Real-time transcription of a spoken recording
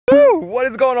What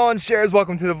is going on, shares?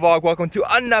 Welcome to the vlog. Welcome to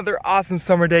another awesome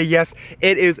summer day. Yes,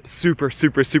 it is super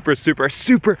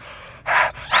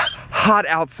hot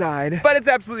outside, but it's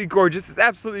absolutely gorgeous. It's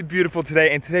absolutely beautiful today,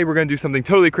 and today we're gonna do something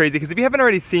totally crazy, because if you haven't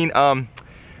already seen,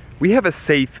 we have a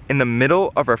safe in the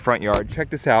middle of our front yard. Check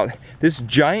this out. This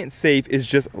giant safe is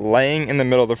just laying in the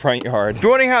middle of the front yard. If you're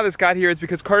wondering how this got here, it's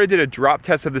because Carter did a drop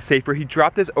test of the safe where he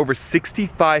dropped this over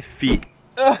 65 feet.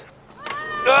 Oh,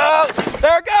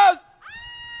 there it goes!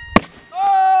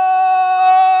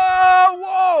 Oh,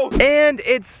 whoa! And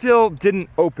it still didn't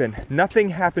open. Nothing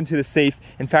happened to the safe.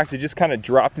 In fact, it just kind of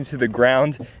dropped into the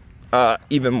ground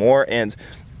even more, and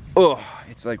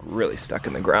it's like really stuck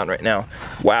in the ground right now.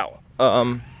 Wow.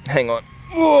 Hang on.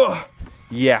 Ugh.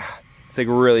 Yeah, it's like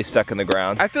really stuck in the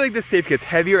ground. I feel like this safe gets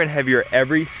heavier and heavier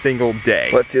every single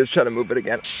day. Let's see, let's try to move it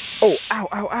again. Oh, ow,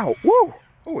 ow, ow. Whoa.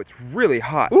 Oh, it's really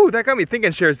hot. Ooh, that got me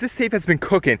thinking, shares. This safe has been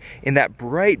cooking in that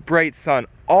bright sun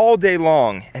all day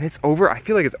long, and it's over, I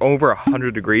feel like it's over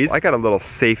 100 degrees. I got a little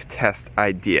safe test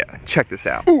idea. Check this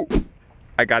out. Ooh.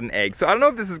 I got an egg. So I don't know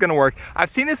if this is gonna work.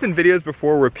 I've seen this in videos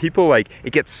before where people, like,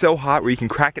 it gets so hot where you can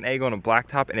crack an egg on a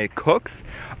blacktop and it cooks.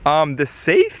 The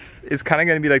safe is kind of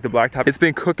gonna be like the blacktop. It's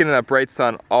been cooking in that bright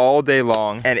sun all day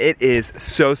long, and it is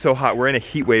so hot. We're in a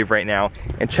heat wave right now,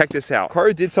 and check this out.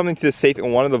 Carter did something to the safe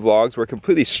in one of the vlogs where it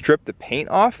completely stripped the paint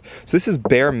off. So this is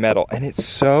bare metal, and it's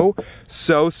so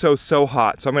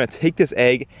hot. So I'm gonna take this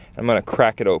egg and I'm gonna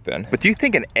crack it open. But do you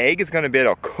think an egg is gonna be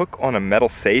able to cook on a metal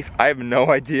safe? I have no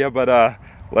idea, but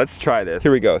let's try this.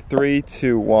 Here we go, 3,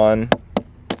 2, 1.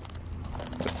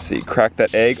 Let's see, crack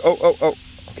that egg. Oh.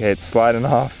 Okay, it's sliding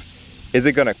off. Is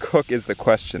it gonna cook is the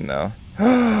question though.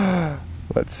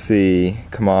 Let's see,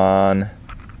 come on.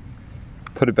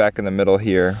 Put it back in the middle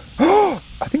here. I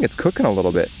think it's cooking a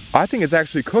little bit. I think it's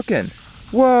actually cooking.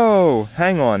 Whoa,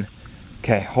 hang on.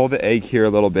 Okay, hold the egg here a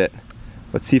little bit.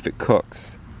 Let's see if it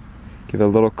cooks. Give it a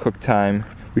little cook time.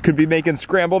 We could be making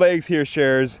scrambled eggs here,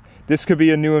 shares. This could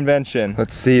be a new invention.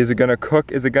 Let's see, is it gonna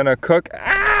cook? Is it gonna cook?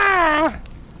 Ah!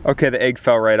 Okay, the egg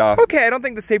fell right off. Okay, I don't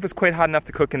think the safe was quite hot enough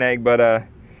to cook an egg, but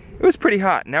it was pretty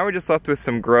hot. Now we're just left with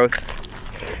some gross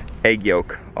egg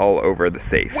yolk all over the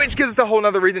safe. Which gives us a whole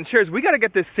nother reason, shares. We gotta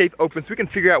get this safe open so we can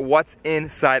figure out what's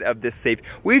inside of this safe.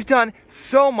 We've done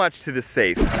so much to this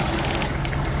safe.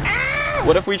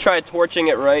 What if we tried torching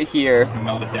it right here?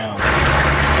 Melt it down.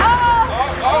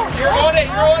 Oh, you're on it.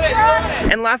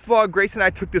 And last vlog, Grace and I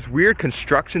took this weird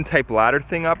construction type ladder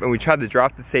thing up and we tried to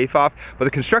drop the safe off, but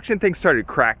the construction thing started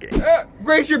cracking.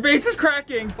 Grace, your base is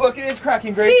cracking. Look, it is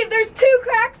cracking, Grace. Steve, there's 2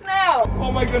 cracks now.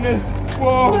 Oh my goodness.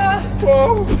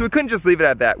 Whoa. So we couldn't just leave it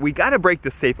at that. We gotta break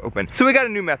the safe open. So we got a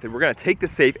new method. We're gonna take the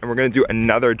safe and we're gonna do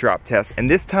another drop test. And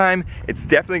this time, it's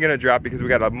definitely gonna drop because we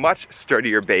got a much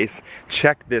sturdier base.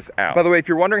 Check this out. By the way, if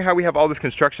you're wondering how we have all this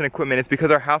construction equipment, it's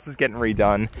because our house is getting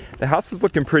redone. The house is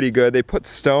looking pretty good. They put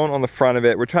stone on the front of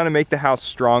it. We're trying to make the house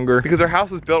stronger because our house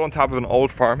was built on top of an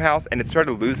old farmhouse and it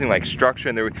started losing like structure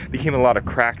and there became a lot of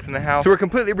cracks in the house. So we're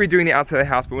completely redoing the outside of the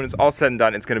house, but when it's all said and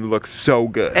done, it's gonna look so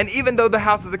good. And even though the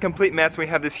house is a complete mess, we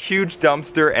have this huge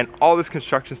dumpster and all this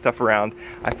construction stuff around,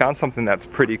 I found something that's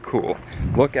pretty cool.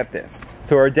 Look at this.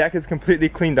 So our deck is completely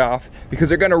cleaned off because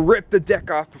they're gonna rip the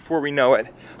deck off before we know it.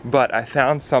 But I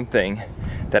found something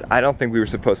that I don't think we were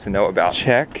supposed to know about.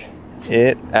 Check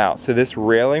it out. So this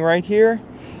railing right here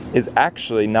is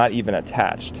actually not even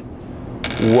attached.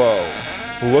 Whoa,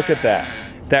 look at that.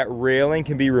 That railing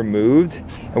can be removed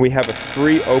and we have a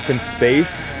free open space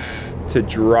to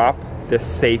drop this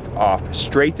safe off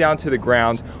straight down to the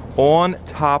ground on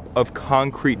top of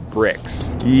concrete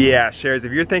bricks. Yeah, shares,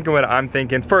 if you're thinking what I'm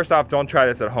thinking, first off, don't try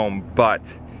this at home, but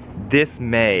this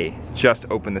may just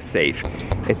open the safe.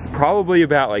 It's probably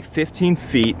about like 15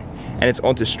 feet and it's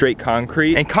onto straight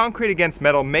concrete, and concrete against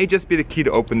metal may just be the key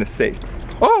to open the safe.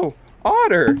 Oh,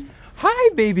 Otter.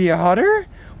 Hi, baby Otter.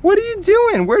 What are you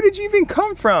doing? Where did you even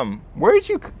come from?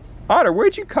 Otter,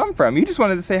 where'd you come from? You just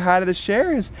wanted to say hi to the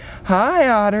shares. Hi,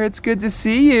 Otter, it's good to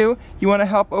see you. You wanna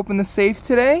help open the safe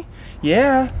today?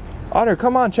 Yeah. Otter,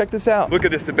 come on, check this out. Look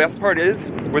at this, the best part is,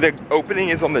 where the opening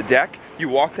is on the deck, you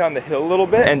walk down the hill a little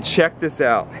bit, and check this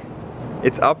out.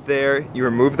 It's up there, you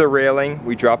remove the railing,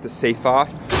 we drop the safe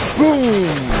off,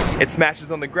 boom! It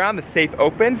smashes on the ground, the safe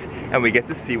opens, and we get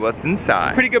to see what's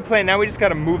inside. Pretty good plan. Now we just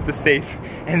gotta move the safe,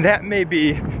 and that may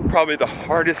be probably the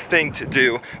hardest thing to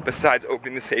do besides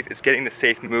opening the safe, is getting the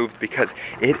safe moved because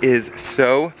it is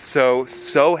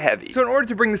so heavy. So in order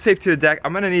to bring the safe to the deck,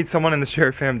 I'm gonna need someone in the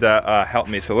Share fam to help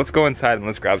me. So let's go inside and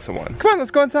let's grab someone. Come on,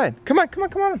 let's go inside. Come on.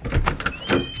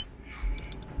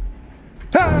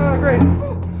 Ah, Grace.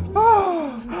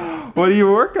 Oh, what are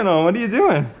you working on? What are you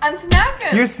doing? I'm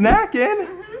snacking. You're snacking?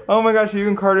 Oh my gosh, are you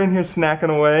and Carter in here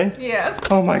snacking away? Yeah.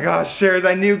 Oh my gosh, Shares,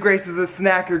 I knew Grace is a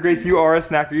snacker. Grace, you are a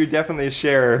snacker. You're definitely a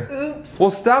sharer. Oops.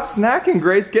 Well, stop snacking,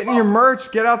 Grace. Get in your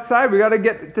merch. Get outside. We gotta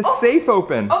get the safe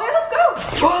open. Okay, let's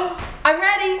go. I'm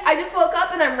ready. I just woke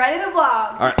up and I'm ready to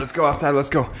vlog. All right, let's go outside. Let's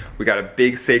go. We got a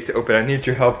big safe to open. I need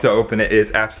your help to open it.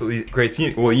 It's absolutely, Grace,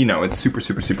 well, you know, it's super,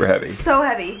 super, super heavy. So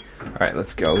heavy. All right,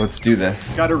 let's go. Let's do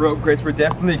this. Got a rope, Grace. We're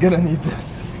definitely gonna need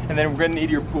this. And then we're gonna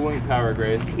need your pulling power,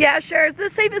 Grace. Yeah, sure.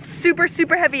 This safe is super,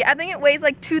 super heavy. I think it weighs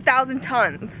like 2,000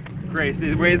 tons. Grace,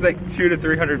 it weighs like 200 to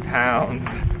 300 pounds.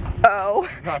 Oh,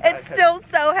 it's still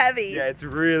so heavy. Yeah, it's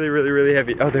really, really, really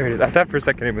heavy. Oh, there it is. I thought for a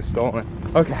second it was stolen.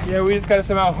 Okay. Yeah, we just gotta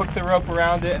somehow hook the rope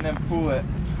around it and then pull it.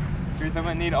 Grace, I'm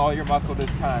gonna need all your muscle this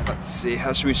time. Let's see,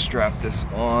 how should we strap this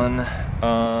on?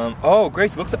 Oh,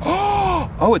 Grace, it looks like,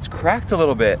 oh, it's cracked a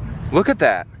little bit. Look at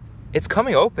that. It's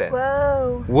coming open.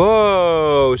 Whoa.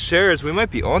 Whoa, Shares, we might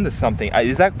be onto something.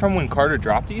 Is that from when Carter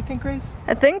dropped it, you think, Grace?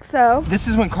 I think so. This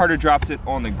is when Carter dropped it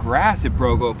on the grass, it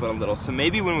broke open a little. So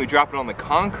maybe when we drop it on the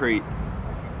concrete,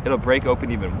 it'll break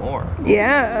open even more.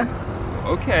 Yeah.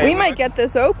 Okay. We might get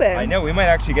this open. I know, we might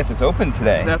actually get this open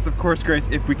today. That's of course, Grace,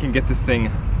 if we can get this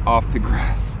thing off the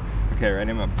grass. Okay,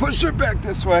 ready? I'm gonna push her back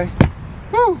this way.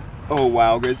 Woo! Oh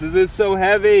wow, Grace, this is so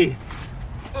heavy.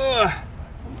 Ugh.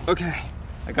 Okay,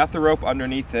 I got the rope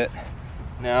underneath it.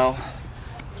 Now,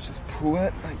 let's just pull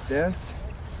it like this.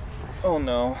 Oh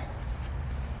no.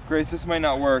 Grace, this might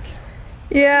not work.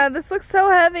 Yeah, this looks so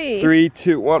heavy. 3,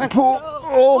 2, 1, pull.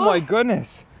 Oh my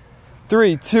goodness.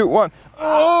 3, 2, 1.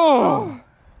 Oh!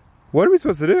 What are we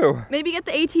supposed to do? Maybe get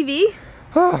the ATV?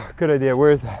 Oh, good idea.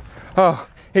 Where is that? Oh,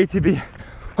 ATV.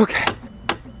 Okay.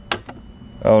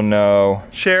 Oh no.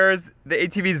 Shares, the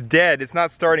ATV's dead. It's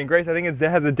not starting. Grace, I think it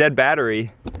has a dead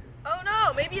battery. Oh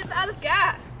no, maybe it's out of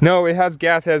gas. No, it has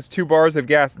gas. It has 2 bars of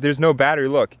gas. There's no battery.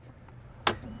 Look.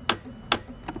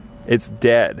 It's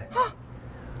dead.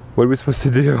 What are we supposed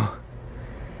to do?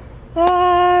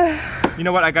 You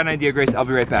know what? I got an idea, Grace. I'll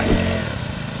be right back.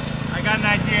 I got an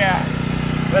idea.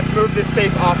 Let's move this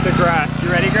safe off the grass. You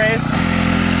ready, Grace?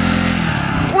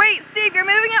 Wait, Steve, you're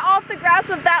moving it off the grass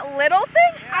with that little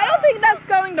thing? Yeah. I don't think that's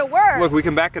going to work. Look, we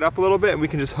can back it up a little bit and we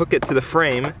can just hook it to the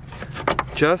frame.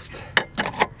 Just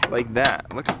like that.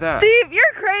 Look at that. Steve,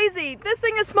 you're crazy. This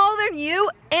thing is smaller than you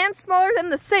and smaller than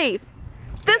the safe.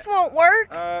 This won't work.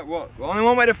 Well, only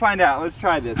one way to find out. Let's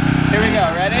try this. Here we go.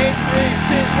 Ready? 3, 2,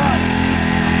 1.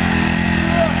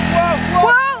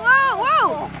 Whoa,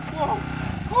 whoa. Whoa.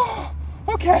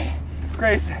 Whoa. Okay.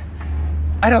 Grace,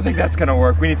 I don't think that's gonna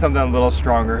work. We need something a little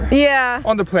stronger. Yeah.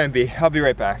 On to plan B. I'll be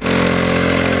right back.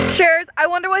 Shares, I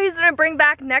wonder what he's gonna bring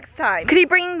back next time. Could he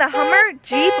bring the Hummer,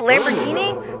 Jeep,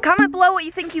 Lamborghini? Comment below what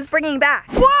you think he's bringing back.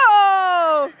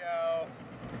 Whoa! There we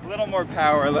go. A little more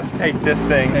power. Let's take this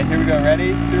thing. Okay, here we go.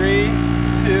 Ready? 3,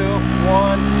 2,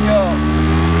 1, go.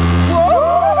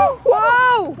 Whoa!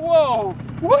 Whoa! Whoa!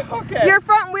 Whoa! Okay. Your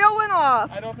front wheel went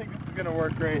off. I don't think this is gonna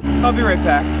work, Grace. I'll be right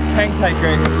back. Hang tight,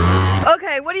 Grace.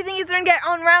 Okay, what do you think he's gonna get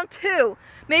on round 2?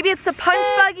 Maybe it's the punch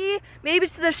buggy, maybe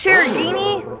it's the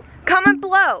Lamborghini. Comment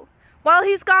below. While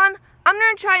he's gone, I'm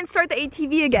gonna try and start the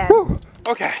ATV again. Whew.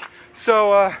 Okay,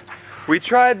 so we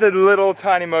tried the little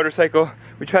tiny motorcycle.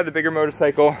 We tried the bigger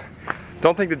motorcycle.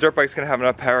 Don't think the dirt bike's gonna have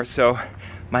enough power, so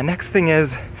my next thing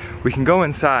is we can go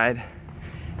inside.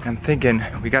 I'm thinking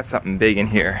we got something big in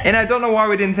here. And I don't know why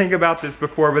we didn't think about this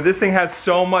before, but this thing has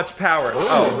so much power.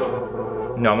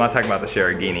 Oh, no, I'm not talking about the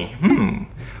Lamborghini.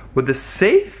 Would the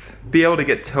safe be able to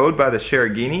get towed by the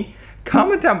Lamborghini?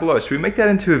 Comment down below, should we make that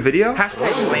into a video?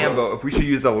 Hashtag Lambo, if we should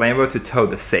use a Lambo to tow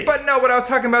the safe. But no, what I was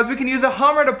talking about is we can use a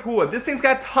Hummer to pull it. This thing's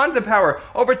got tons of power,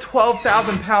 over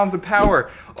 12,000 pounds of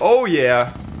power. Oh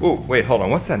yeah. Oh, wait, hold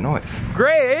on, what's that noise?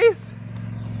 Grace?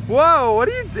 Whoa, what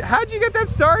are you do? How'd you get that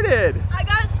started? I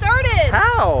got it started.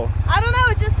 How? I don't know,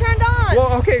 it just turned on.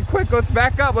 Well, okay, quick, let's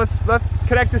back up. Let's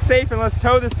connect the safe and let's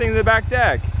tow this thing to the back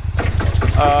deck.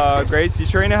 Grace, you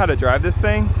sure you know how to drive this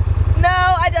thing? No,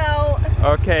 I don't.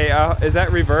 Okay, is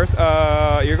that reverse?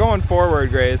 You're going forward,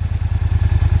 Grace.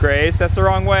 Grace, that's the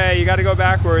wrong way. You gotta go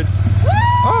backwards. Woo!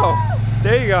 Oh,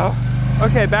 there you go.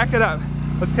 Okay, back it up.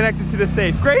 Let's connect it to the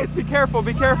safe. Grace, be careful,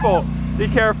 be careful. Be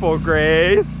careful,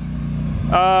 Grace.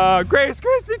 Grace,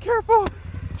 be careful.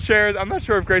 Shares, I'm not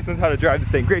sure if Grace knows how to drive this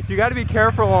thing. Grace, you gotta be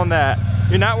careful on that.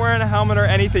 You're not wearing a helmet or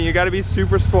anything. You gotta be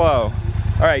super slow.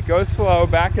 All right, go slow,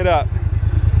 back it up.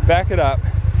 Back it up.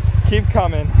 Keep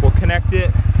coming. We'll connect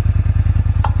it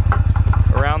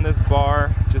around this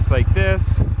bar, just like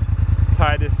this.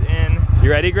 Tie this in. You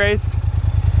ready, Grace?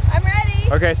 I'm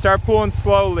ready. Okay, start pulling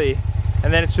slowly,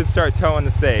 and then it should start towing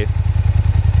the safe.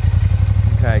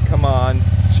 Okay, come on.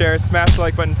 Share, smash the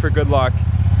like button for good luck.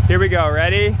 Here we go,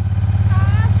 ready?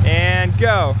 And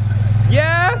go.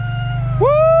 Yes!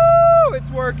 Woo! It's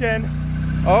working.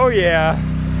 Oh yeah.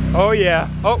 Oh yeah.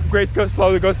 Oh, Grace, go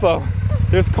slow, go slow.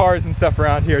 There's cars and stuff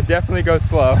around here. Definitely go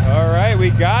slow. All right, we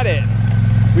got it.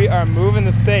 We are moving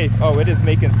the safe. Oh, it is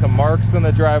making some marks on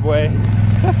the driveway.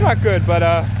 That's not good, but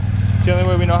it's the only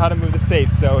way we know how to move the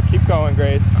safe. So keep going,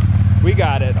 Grace. We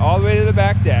got it all the way to the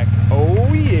back deck.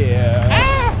 Oh yeah.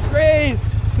 Ah, Grace,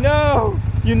 no.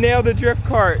 You nailed the drift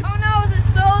cart. Oh no, is it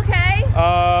still okay?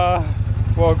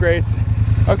 Well, Grace,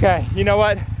 okay, you know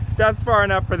what? That's far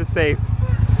enough for the safe.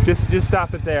 Just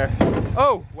stop it there.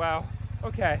 Oh, wow,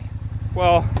 okay.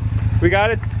 Well, we got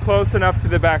it close enough to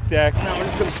the back deck. Now we're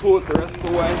just gonna pull it the rest of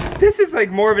the way. This is like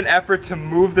more of an effort to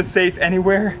move the safe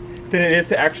anywhere than it is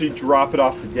to actually drop it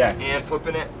off the deck. And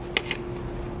flipping it.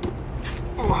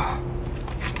 Oh.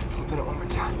 Flipping it one more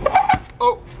time.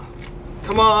 Oh,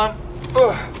 come on.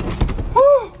 Oh.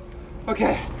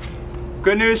 Okay.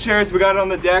 Good news, Sharers, we got it on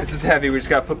the deck. This is heavy, we just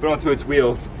gotta flip it onto its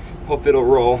wheels. Hope it'll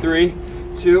roll. 3,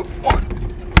 2,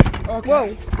 1. Okay.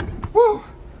 Whoa. Woo.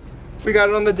 We got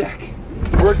it on the deck.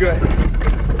 We're good.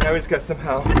 Now we just got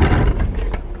somehow.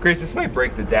 Grace, this might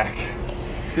break the deck.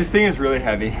 This thing is really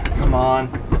heavy. Come on.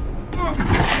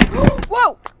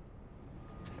 Whoa!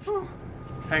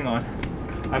 Hang on.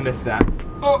 I missed that.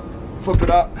 Oh, flip it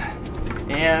up.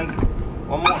 And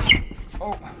one more.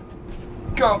 Oh,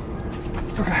 go.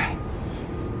 Okay.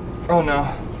 Oh no.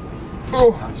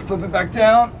 Oh, just flip it back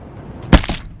down.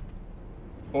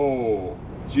 Oh,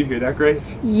 did you hear that,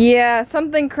 Grace? Yeah,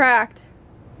 something cracked.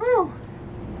 Oh.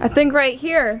 I think right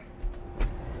here.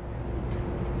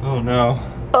 Oh no.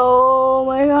 Oh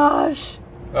my gosh.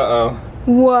 Uh-oh.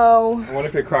 Whoa. I wonder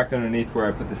if it cracked underneath where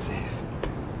I put the safe.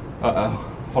 Uh-oh.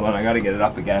 Hold on, I gotta get it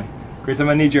up again. Grace, I'm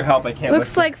gonna need your help. I can't Looks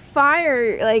listen. like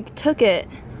fire, took it.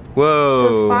 Whoa.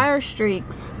 Those fire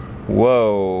streaks.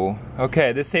 Whoa.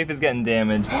 Okay, this safe is getting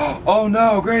damaged. Oh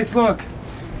no, Grace, look.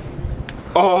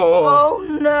 Oh.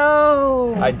 Oh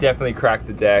no. I definitely cracked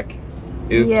the deck.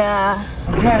 Oops. Yeah.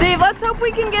 Okay. Steve, let's hope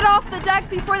we can get off the deck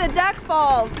before the deck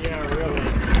falls. Yeah, really.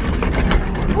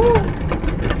 Woo.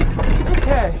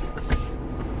 Okay.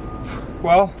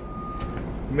 Well,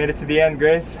 we made it to the end,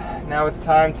 Grace. Now it's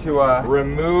time to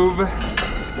remove the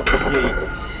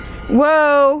gate.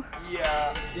 Whoa.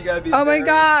 Yeah, you gotta be Oh my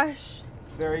gosh.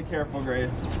 very careful, Grace.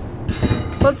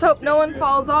 Let's hope no one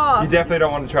falls off. You definitely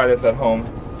don't want to try this at home.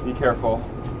 Be careful.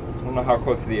 I don't know how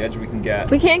close to the edge we can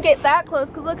get. We can't get that close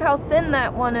because look how thin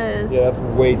that one is. Yeah, that's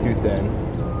way too thin.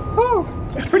 Whew.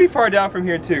 It's pretty far down from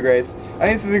here too, Grace. I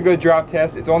think this is a good drop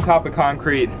test. It's on top of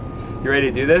concrete. You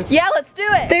ready to do this? Yeah, let's do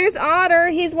it. There's Otter.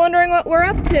 He's wondering what we're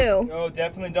up to. No,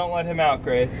 definitely don't let him out,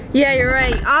 Grace. Yeah, you're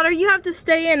right. Otter, you have to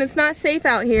stay in. It's not safe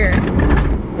out here.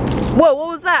 Whoa, what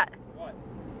was that? What?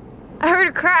 I heard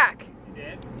a crack. You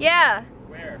did? Yeah.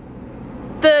 Where?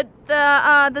 The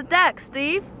deck,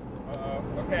 Steve. Uh-oh.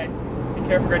 Okay. Be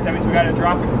careful, Grace. That means we gotta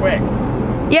drop it quick.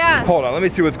 Yeah. Hold on, let me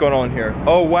see what's going on here.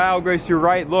 Oh wow, Grace, you're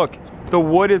right. Look, the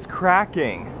wood is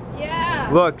cracking. Yeah.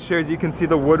 Look, Shares, you can see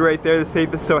the wood right there. The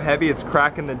safe is so heavy, it's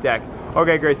cracking the deck.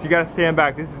 Okay, Grace, you gotta stand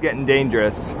back. This is getting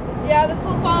dangerous. Yeah, this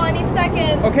will fall any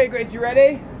second. Okay, Grace, you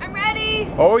ready? I'm ready.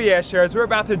 Oh yeah, Shares, we're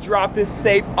about to drop this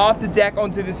safe off the deck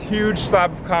onto this huge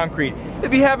slab of concrete.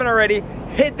 If you haven't already,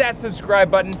 hit that subscribe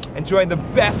button and join the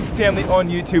best family on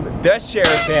YouTube, the Shares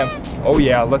fam. Oh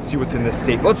yeah, let's see what's in this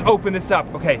safe. Let's open this up.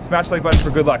 Okay, smash the like button for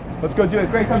good luck. Let's go do it.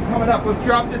 Grace, I'm coming up. Let's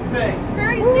drop this thing.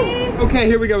 Hurry, Steve. Okay,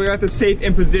 here we go. We got the safe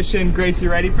in position. Grace,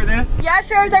 you ready for this? Yeah,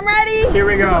 Shares, I'm ready. Here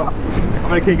we go. I'm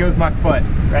gonna kick it with my foot.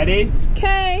 Ready?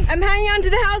 Okay, I'm hanging on to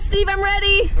the house, Steve. I'm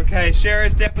ready. Okay,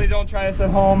 Shares, definitely don't try this at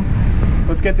home.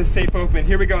 Let's get this safe open.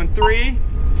 Here we go in 3,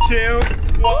 2,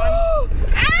 1.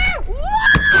 Ah!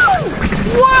 Whoa!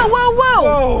 Whoa, whoa, whoa!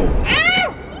 Whoa!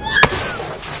 Ah!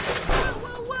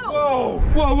 Whoa! Whoa, whoa, Whoa! whoa!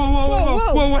 Whoa, whoa, whoa, whoa,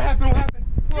 Whoa, whoa! What happened? What happened?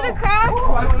 Did it crack?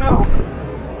 Oh, I don't know.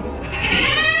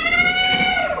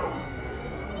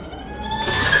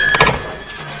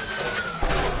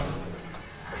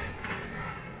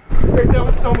 Grace, that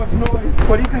was so much noise.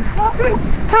 What do you think happened?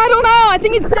 I don't know. I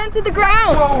think it dented the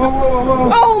ground. Whoa, whoa, whoa, whoa,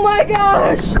 whoa. Oh my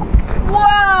gosh!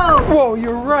 Whoa! Whoa,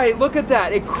 you're right. Look at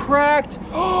that. It cracked.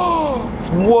 Oh,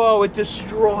 whoa, it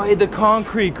destroyed the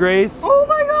concrete, Grace. Oh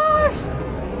my gosh!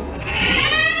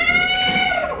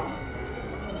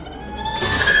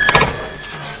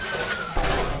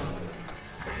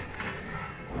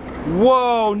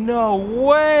 Whoa, no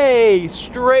way.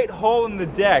 Straight hole in the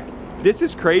deck. This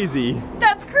is crazy.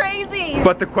 That's crazy.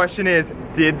 But the question is,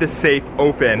 did the safe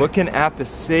open? Looking at the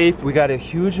safe, we got a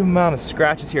huge amount of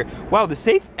scratches here. Wow, the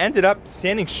safe ended up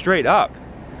standing straight up.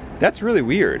 That's really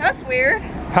weird. That's weird.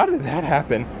 How did that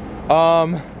happen?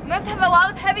 Must have a lot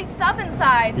of heavy stuff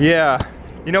inside. Yeah.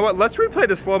 You know what? Let's replay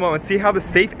the slow-mo and see how the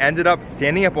safe ended up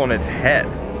standing up on its head.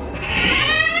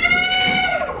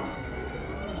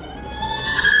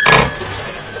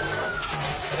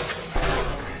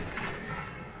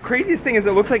 Craziest thing is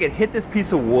it looks like it hit this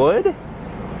piece of wood,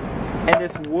 and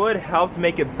this wood helped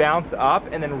make it bounce up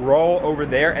and then roll over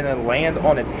there and then land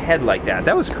on its head like that.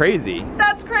 That was crazy.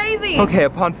 That's crazy. Okay,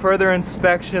 upon further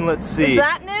inspection, let's see. Is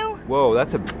that new? Whoa,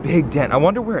 that's a big dent. I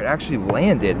wonder where it actually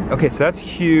landed. Okay, so that's a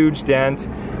huge dent.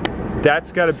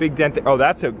 That's got a big dent. Oh,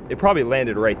 it probably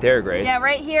landed right there, Grace. Yeah,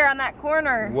 right here on that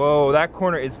corner. Whoa, that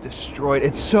corner is destroyed.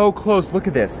 It's so close. Look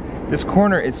at this. This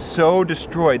corner is so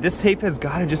destroyed. This tape has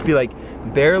got to just be like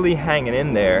barely hanging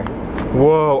in there.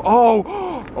 Whoa.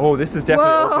 Oh, this is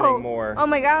definitely opening more. Oh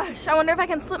my gosh. I wonder if I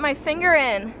can slip my finger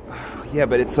in. Yeah,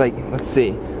 but it's like, let's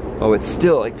see. Oh, it's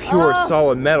still like pure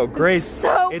solid metal. Grace,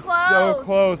 it's so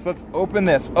close. Let's open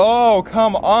this. Oh,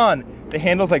 come on. The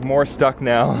handle's like more stuck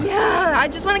now. Yeah, I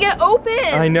just want to get it open.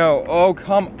 I know. Oh,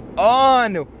 come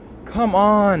on. Come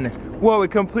on. Whoa,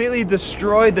 it completely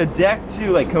destroyed the deck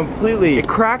too, like completely. It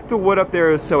cracked the wood up there,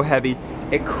 it was so heavy.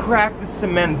 It cracked the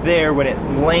cement there when it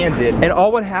landed. And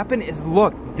all what happened is,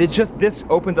 look, this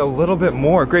opened a little bit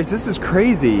more. Grace, this is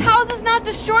crazy. How is this not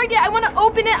destroyed yet? I want to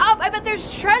open it up. I bet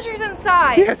there's treasures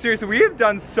inside. Yeah, seriously, we have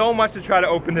done so much to try to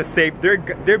open this safe.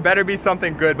 There better be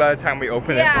something good by the time we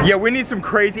open it. Yeah, we need some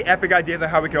crazy epic ideas on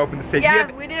how we can open the safe. Yeah,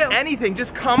 if you have we do. anything,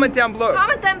 just comment down below.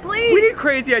 Comment them, please. We need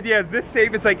crazy ideas. This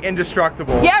safe is like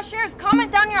indestructible. Yeah, shares,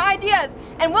 comment down your ideas.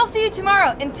 And we'll see you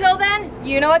tomorrow. Until then,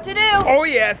 you know what to do. Oh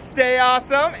yeah, stay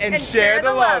awesome and share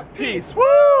the love. Peace.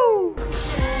 Woo!